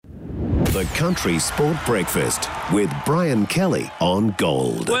The Country Sport Breakfast with Brian Kelly on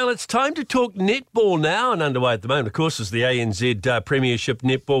Gold. Well, it's time to talk netball now, and underway at the moment, of course, is the ANZ Premiership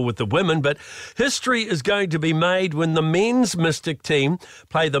netball with the women, but history is going to be made when the men's Mystic team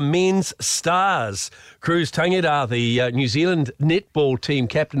play the men's Stars. Kruze Tangira, the New Zealand netball team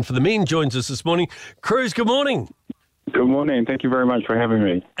captain for the men, joins us this morning. Kruze, good morning. Good morning. Thank you very much for having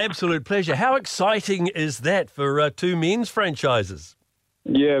me. Absolute pleasure. How exciting is that for two men's franchises?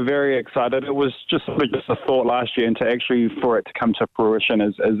 Yeah, very excited. It was just a thought last year, and for it to come to fruition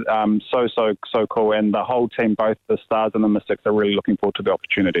is so cool. And the whole team, both the Stars and the Mystics, are really looking forward to the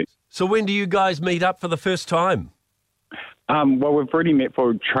opportunity. So when do you guys meet up for the first time? Well, we've already met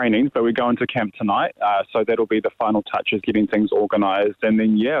for trainings, but we're going to camp tonight. So that'll be the final touches, getting things organised. And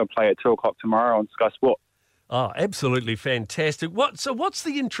then, I'll play at 2 o'clock tomorrow on Sky Sport. Oh, absolutely fantastic. What's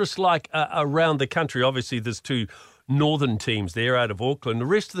the interest like around the country? Obviously, there's two northern teams there out of Auckland. The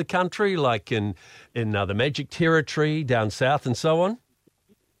rest of the country, like in the Magic Territory, down south and so on?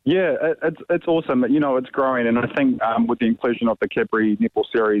 Yeah, it's awesome. It's growing. And I think with the inclusion of the Cadbury Netball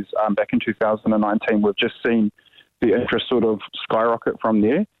Series back in 2019, we've just seen the interest sort of skyrocket from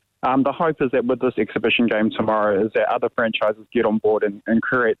there. The hope is that with this exhibition game tomorrow is that other franchises get on board and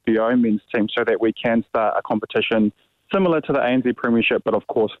create their own men's team so that we can start a competition similar to the ANZ Premiership, but of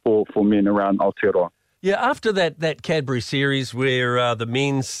course for men around Aotearoa. Yeah, after that Cadbury series where the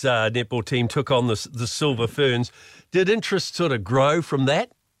men's netball team took on the Silver Ferns, did interest sort of grow from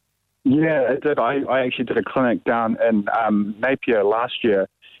that? Yeah, it did. I actually did a clinic down in Napier last year,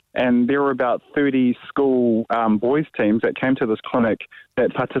 and there were about 30 school boys teams that came to this clinic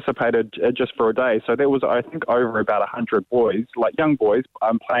that participated just for a day. So there was, I think, over about 100 boys, like young boys,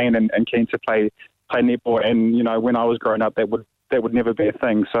 playing and keen to play netball. And, when I was growing up, that would never be a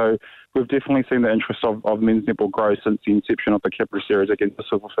thing. So we've definitely seen the interest of men's netball grow since the inception of the Cadbury Series against the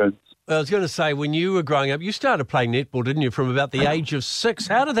Silver Ferns. I was going to say, when you were growing up, you started playing netball, didn't you, from about the age of 6?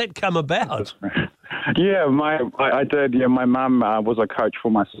 How did that come about? Yeah, I did. Yeah, my mum was a coach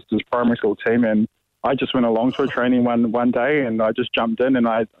for my sister's primary school team, and I just went along to a training one day, and I just jumped in, and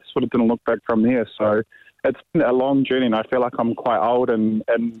I sort of didn't look back from there. So it's been a long journey, and I feel like I'm quite old in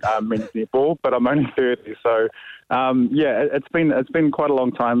men's netball, but I'm only 30. So, it's been quite a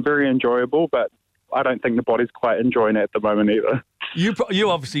long time. Very enjoyable, but I don't think the body's quite enjoying it at the moment either. You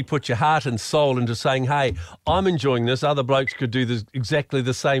obviously put your heart and soul into saying, hey, I'm enjoying this. Other blokes could do exactly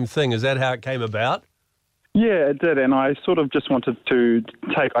the same thing. Is that how it came about? Yeah, it did, and I sort of just wanted to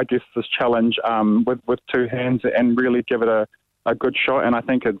take, I guess, this challenge with two hands and really give it a good shot, and I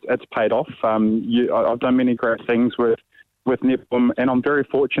think it's paid off. I've done many great things with netball, and I'm very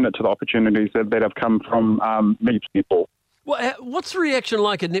fortunate to the opportunities that have come from men's netball. Well, what's the reaction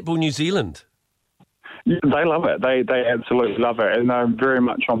like at Netball New Zealand? Yeah, they love it. They absolutely love it, and they're very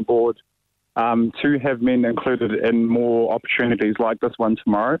much on board to have men included in more opportunities like this one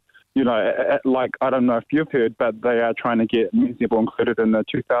tomorrow. I don't know if you've heard, but they are trying to get men's netball included in the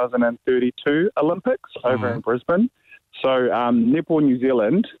 2032 Olympics over in Brisbane. So Netball New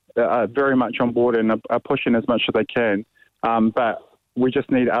Zealand are very much on board and are pushing as much as they can. But we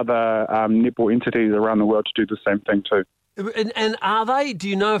just need other netball entities around the world to do the same thing too. And are they? Do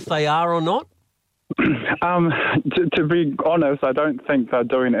you know if they are or not? To be honest, I don't think they're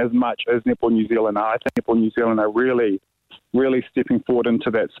doing as much as Netball New Zealand are. I think Netball New Zealand are really stepping forward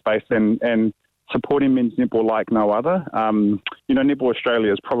into that space and supporting men's netball like no other. Netball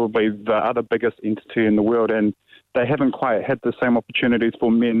Australia is probably the other biggest entity in the world, and they haven't quite had the same opportunities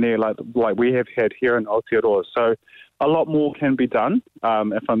for men there like we have had here in Aotearoa. So a lot more can be done,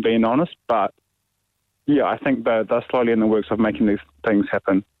 if I'm being honest. But, yeah, I think they're slowly in the works of making these things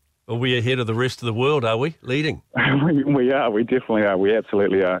happen. Are we ahead of the rest of the world, are we, leading? We are. We definitely are. We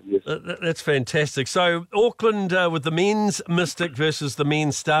absolutely are, yes. That's fantastic. So Auckland with the men's Mystic versus the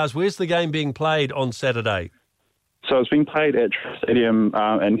men's Stars. Where's the game being played on Saturday? So it's being played at Stadium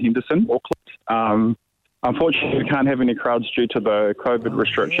in Henderson, Auckland. Unfortunately, we can't have any crowds due to the COVID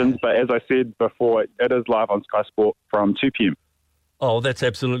restrictions, but as I said before, it is live on Sky Sport from 2 p.m. Oh, that's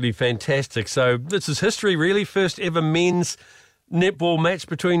absolutely fantastic. So this is history, really. First ever men's netball match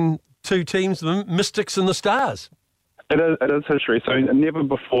between two teams, the Mystics and the Stars. It is history. So never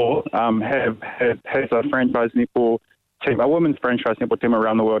before has a franchise netball team, a women's franchise netball team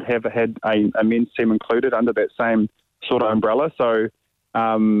around the world, have had a men's team included under that same sort of umbrella. So,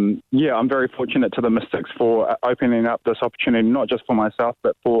 I'm very fortunate to the Mystics for opening up this opportunity, not just for myself,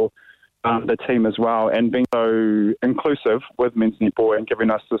 but for the team as well, and being so inclusive with men's netball and giving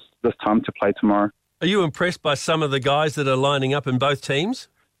us this time to play tomorrow. Are you impressed by some of the guys that are lining up in both teams?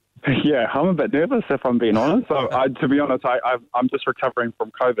 Yeah, I'm a bit nervous if I'm being honest. So, to be honest, I'm just recovering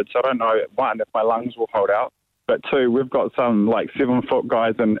from COVID, so I don't know, one, if my lungs will hold out, but two, we've got some like 7-foot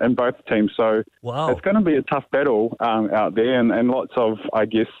guys in both teams, so Wow. it's going to be a tough battle out there and lots of, I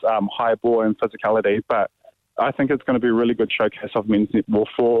guess, high ball and physicality, but I think it's going to be a really good showcase of men's netball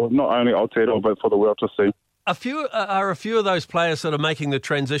for not only Aotearoa but for the world to see. A few of those players that are making the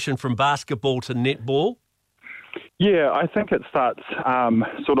transition from basketball to netball? Yeah, I think it starts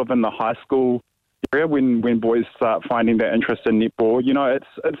sort of in the high school area when boys start finding their interest in netball. You know,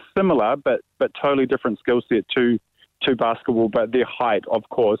 it's similar but totally different skill set to basketball, but their height, of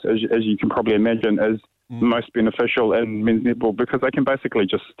course, as you can probably imagine, is most beneficial in men's netball because they can basically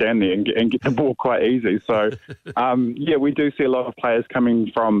just stand there and get the ball quite easy. So, yeah, we do see a lot of players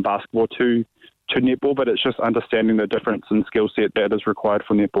coming from basketball to netball, but it's just understanding the difference in skill set that is required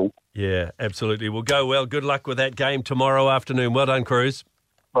for netball. Yeah, absolutely. Well, go well. Good luck with that game tomorrow afternoon. Well done, Kruze.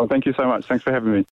 Well, thank you so much. Thanks for having me.